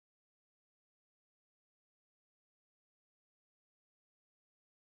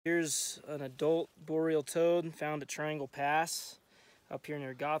Here's an adult boreal toad found at Triangle Pass up here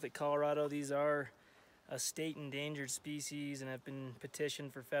near Gothic, Colorado. These are a state endangered species and have been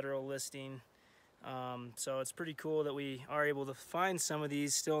petitioned for federal listing. So it's pretty cool that we are able to find some of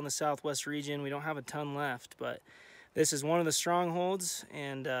these still in the southwest region. We don't have a ton left, but this is one of the strongholds,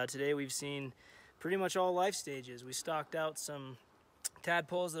 and today we've seen pretty much all life stages. We stocked out some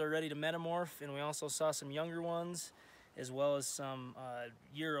tadpoles that are ready to metamorph, and we also saw some younger ones as well as some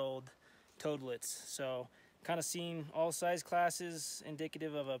year-old toadlets. So kind of seeing all size classes,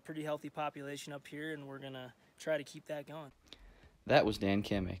 indicative of a pretty healthy population up here, and we're gonna try to keep that going. That was Dan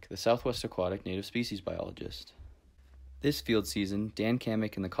Kamick, the Southwest Aquatic Native Species Biologist. This field season, Dan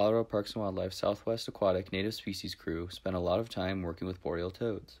Kamick and the Colorado Parks and Wildlife Southwest Aquatic Native Species crew spent a lot of time working with boreal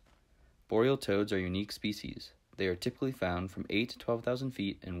toads. Boreal toads are unique species. They are typically found from 8 to 12,000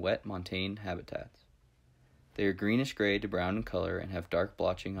 feet in wet montane habitats. They are greenish-gray to brown in color and have dark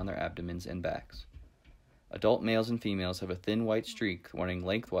blotching on their abdomens and backs. Adult males and females have a thin white streak running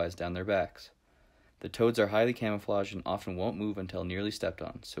lengthwise down their backs. The toads are highly camouflaged and often won't move until nearly stepped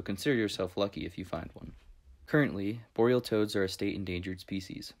on, so consider yourself lucky if you find one. Currently, boreal toads are a state endangered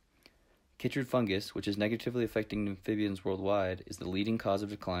species. Chytrid fungus, which is negatively affecting amphibians worldwide, is the leading cause of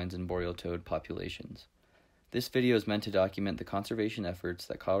declines in boreal toad populations. This video is meant to document the conservation efforts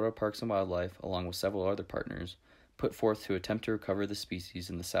that Colorado Parks and Wildlife, along with several other partners, put forth to attempt to recover the species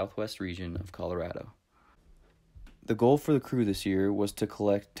in the southwest region of Colorado. The goal for the crew this year was to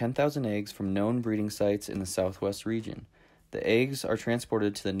collect 10,000 eggs from known breeding sites in the southwest region. The eggs are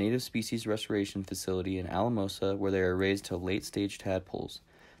transported to the Native Species Restoration Facility in Alamosa, where they are raised to late-stage tadpoles.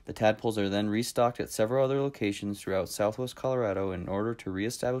 The tadpoles are then restocked at several other locations throughout southwest Colorado in order to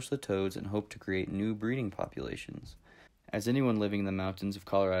reestablish the toads and hope to create new breeding populations. As anyone living in the mountains of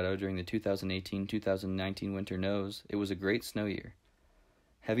Colorado during the 2018-2019 winter knows, it was a great snow year.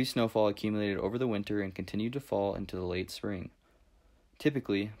 Heavy snowfall accumulated over the winter and continued to fall into the late spring.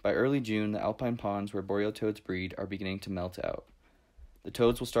 Typically, by early June, the alpine ponds where boreal toads breed are beginning to melt out. The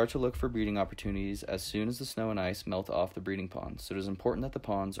toads will start to look for breeding opportunities as soon as the snow and ice melt off the breeding ponds, so it is important that the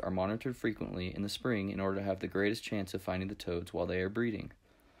ponds are monitored frequently in the spring in order to have the greatest chance of finding the toads while they are breeding.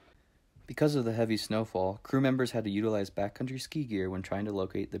 Because of the heavy snowfall, crew members had to utilize backcountry ski gear when trying to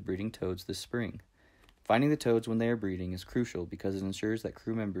locate the breeding toads this spring. Finding the toads when they are breeding is crucial because it ensures that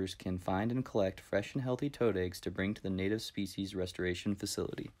crew members can find and collect fresh and healthy toad eggs to bring to the Native Species Restoration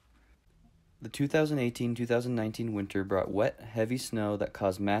Facility. The 2018-2019 winter brought wet, heavy snow that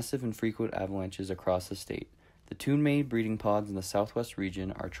caused massive and frequent avalanches across the state. The two main breeding ponds in the southwest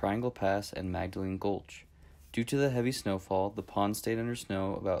region are Triangle Pass and Magdalene Gulch. Due to the heavy snowfall, the ponds stayed under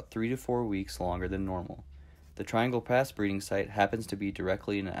snow about 3 to 4 weeks longer than normal. The Triangle Pass breeding site happens to be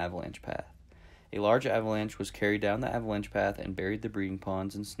directly in an avalanche path. A large avalanche was carried down the avalanche path and buried the breeding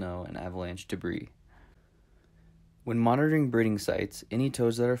ponds in snow and avalanche debris. When monitoring breeding sites, any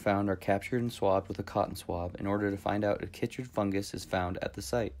toads that are found are captured and swabbed with a cotton swab in order to find out if chytrid fungus is found at the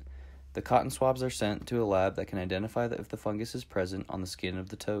site. The cotton swabs are sent to a lab that can identify if the fungus is present on the skin of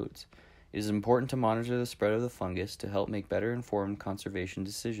the toads. It is important to monitor the spread of the fungus to help make better informed conservation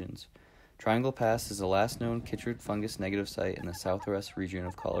decisions. Triangle Pass is the last known chytrid fungus negative site in the southwest region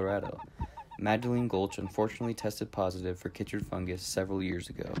of Colorado. Magdalene Gulch unfortunately tested positive for chytrid fungus several years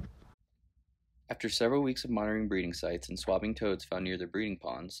ago. After several weeks of monitoring breeding sites and swabbing toads found near the breeding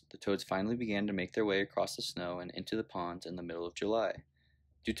ponds, the toads finally began to make their way across the snow and into the ponds in the middle of July.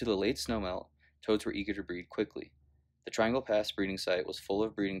 Due to the late snowmelt, toads were eager to breed quickly. The Triangle Pass breeding site was full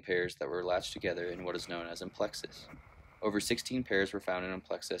of breeding pairs that were latched together in what is known as amplexus. Over 16 pairs were found in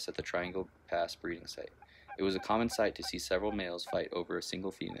amplexus at the Triangle Pass breeding site. It was a common sight to see several males fight over a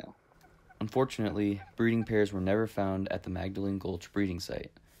single female. Unfortunately, breeding pairs were never found at the Magdalene Gulch breeding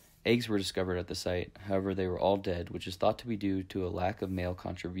site. Eggs were discovered at the site, however they were all dead, which is thought to be due to a lack of male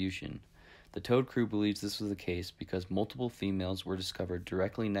contribution. The toad crew believes this was the case because multiple females were discovered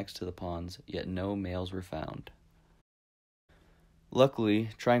directly next to the ponds, yet no males were found. Luckily,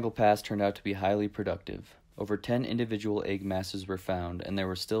 Triangle Pass turned out to be highly productive. Over 10 individual egg masses were found, and there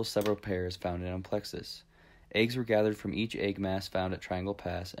were still several pairs found in amplexus. Eggs were gathered from each egg mass found at Triangle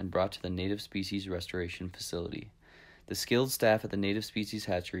Pass and brought to the Native Species Restoration Facility. The skilled staff at the Native Species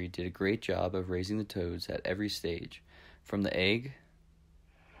Hatchery did a great job of raising the toads at every stage, from the egg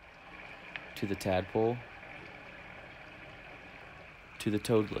to the tadpole to the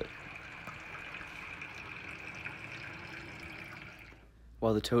toadlet.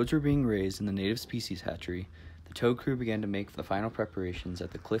 While the toads were being raised in the Native Species Hatchery, the toad crew began to make the final preparations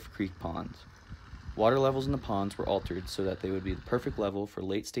at the Cliff Creek ponds. Water levels in the ponds were altered so that they would be the perfect level for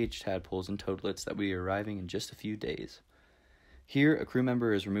late-stage tadpoles and toadlets that would be arriving in just a few days. Here, a crew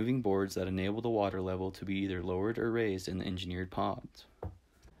member is removing boards that enable the water level to be either lowered or raised in the engineered ponds.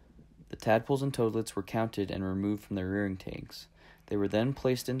 The tadpoles and toadlets were counted and removed from their rearing tanks. They were then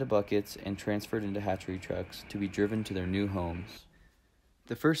placed into buckets and transferred into hatchery trucks to be driven to their new homes.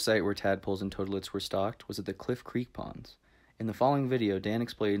 The first site where tadpoles and toadlets were stocked was at the Cliff Creek Ponds. In the following video, Dan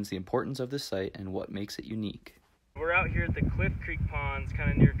explains the importance of this site and what makes it unique. We're out here at the Cliff Creek Ponds, kind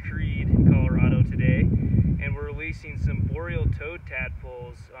of near Creed, Colorado today, and we're releasing some Boreal Toad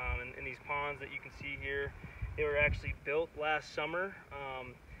tadpoles in these ponds that you can see here. They were actually built last summer,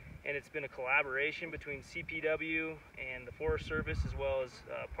 and it's been a collaboration between CPW and the Forest Service, as well as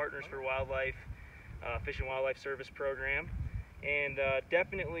Partners for Wildlife, Fish and Wildlife Service program. And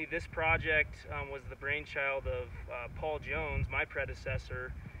definitely this project was the brainchild of Paul Jones, my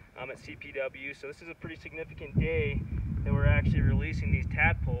predecessor at CPW. So this is a pretty significant day that we're actually releasing these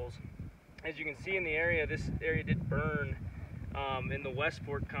tadpoles. As you can see in the area, this area did burn in the West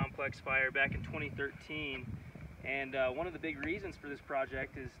Fork Complex fire back in 2013. And one of the big reasons for this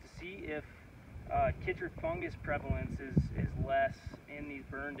project is to see if chytrid fungus prevalence is less in these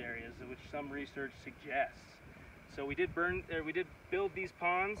burned areas, which some research suggests. So we did build these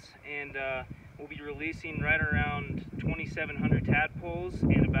ponds, and we'll be releasing right around 2,700 tadpoles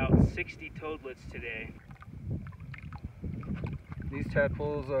and about 60 toadlets today. These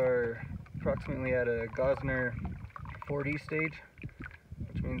tadpoles are approximately at a Gosner 4D stage,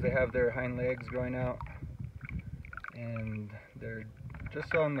 which means they have their hind legs growing out, and they're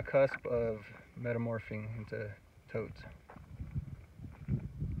just on the cusp of metamorphing into toads.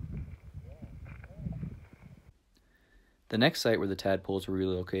 The next site where the tadpoles were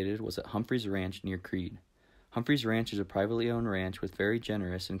relocated was at Humphreys Ranch near Creed. Humphreys Ranch is a privately owned ranch with very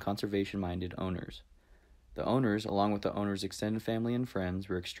generous and conservation-minded owners. The owners, along with the owner's extended family and friends,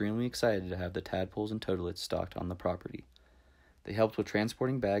 were extremely excited to have the tadpoles and toadlets stocked on the property. They helped with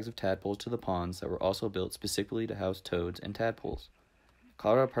transporting bags of tadpoles to the ponds that were also built specifically to house toads and tadpoles.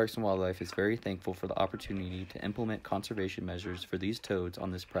 Colorado Parks and Wildlife is very thankful for the opportunity to implement conservation measures for these toads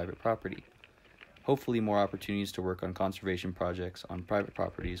on this private property. Hopefully, more opportunities to work on conservation projects on private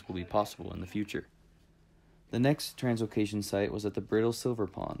properties will be possible in the future. The next translocation site was at the Brittle Silver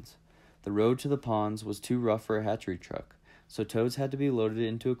Ponds. The road to the ponds was too rough for a hatchery truck, so toads had to be loaded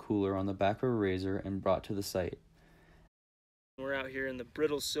into a cooler on the back of a razor and brought to the site. We're out here in the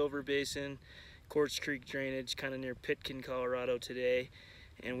Brittle Silver Basin, Quartz Creek drainage, kind of near Pitkin, Colorado today,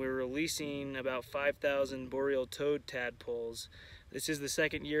 and we're releasing about 5,000 Boreal Toad tadpoles. This is the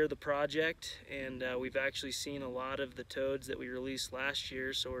second year of the project, and we've actually seen a lot of the toads that we released last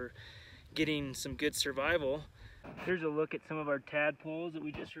year, so we're getting some good survival. Here's a look at some of our tadpoles that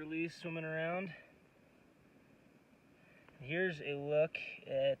we just released swimming around. Here's a look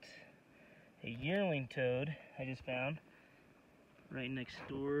at a yearling toad I just found right next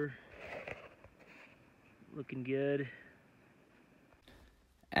door. Looking good.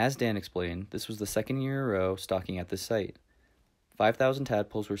 As Dan explained, this was the second year in a row stocking at this site. 5,000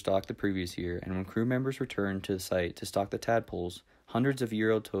 tadpoles were stocked the previous year, and when crew members returned to the site to stock the tadpoles, hundreds of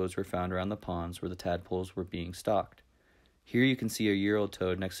year-old toads were found around the ponds where the tadpoles were being stocked. Here you can see a year-old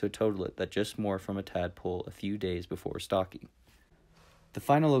toad next to a toadlet that just morphed from a tadpole a few days before stocking. The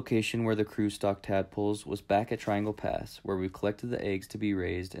final location where the crew stocked tadpoles was back at Triangle Pass, where we collected the eggs to be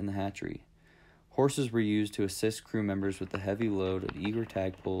raised in the hatchery. Horses were used to assist crew members with the heavy load of eager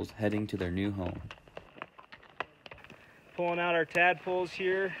tadpoles heading to their new home. Pulling out our tadpoles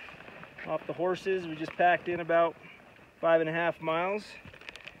here off the horses. We just packed in about 5.5 miles.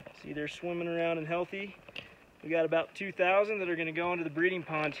 See, they're swimming around and healthy. We got about 2,000 that are going to go into the breeding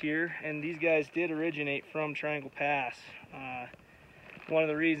ponds here, and these guys did originate from Triangle Pass. One of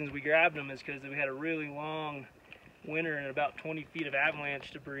the reasons we grabbed them is because we had a really long winter and about 20 feet of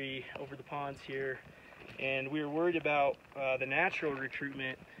avalanche debris over the ponds here, and we were worried about the natural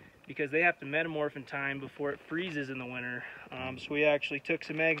recruitment because they have to metamorph in time before it freezes in the winter. So we actually took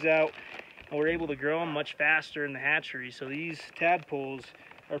some eggs out and we're able to grow them much faster in the hatchery. So these tadpoles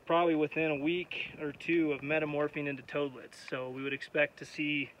are probably within a week or two of metamorphing into toadlets. So we would expect to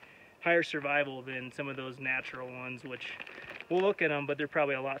see higher survival than some of those natural ones, which we'll look at them, but they're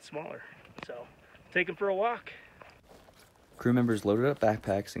probably a lot smaller. So take them for a walk. Crew members loaded up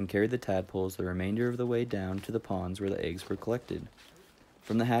backpacks and carried the tadpoles the remainder of the way down to the ponds where the eggs were collected.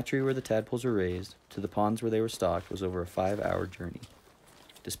 From the hatchery where the tadpoles were raised to the ponds where they were stocked was over a 5-hour journey.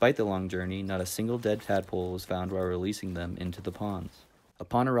 Despite the long journey, not a single dead tadpole was found while releasing them into the ponds.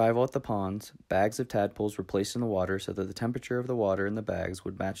 Upon arrival at the ponds, bags of tadpoles were placed in the water so that the temperature of the water in the bags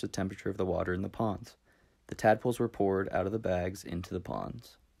would match the temperature of the water in the ponds. The tadpoles were poured out of the bags into the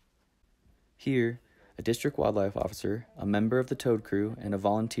ponds. Here, A district wildlife officer, a member of the toad crew, and a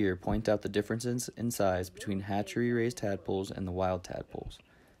volunteer point out the differences in size between hatchery-raised tadpoles and the wild tadpoles.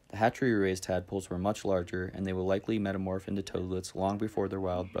 The hatchery-raised tadpoles were much larger, and they will likely metamorph into toadlets long before their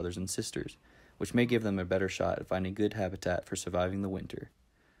wild brothers and sisters, which may give them a better shot at finding good habitat for surviving the winter.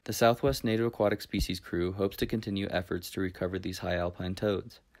 The Southwest Native Aquatic Species crew hopes to continue efforts to recover these high alpine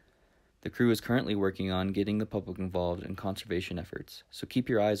toads. The crew is currently working on getting the public involved in conservation efforts, so keep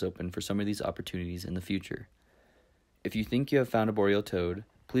your eyes open for some of these opportunities in the future. If you think you have found a boreal toad,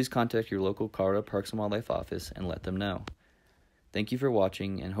 please contact your local Colorado Parks and Wildlife office and let them know. Thank you for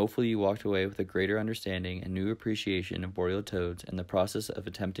watching, and hopefully you walked away with a greater understanding and new appreciation of boreal toads and the process of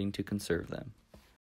attempting to conserve them.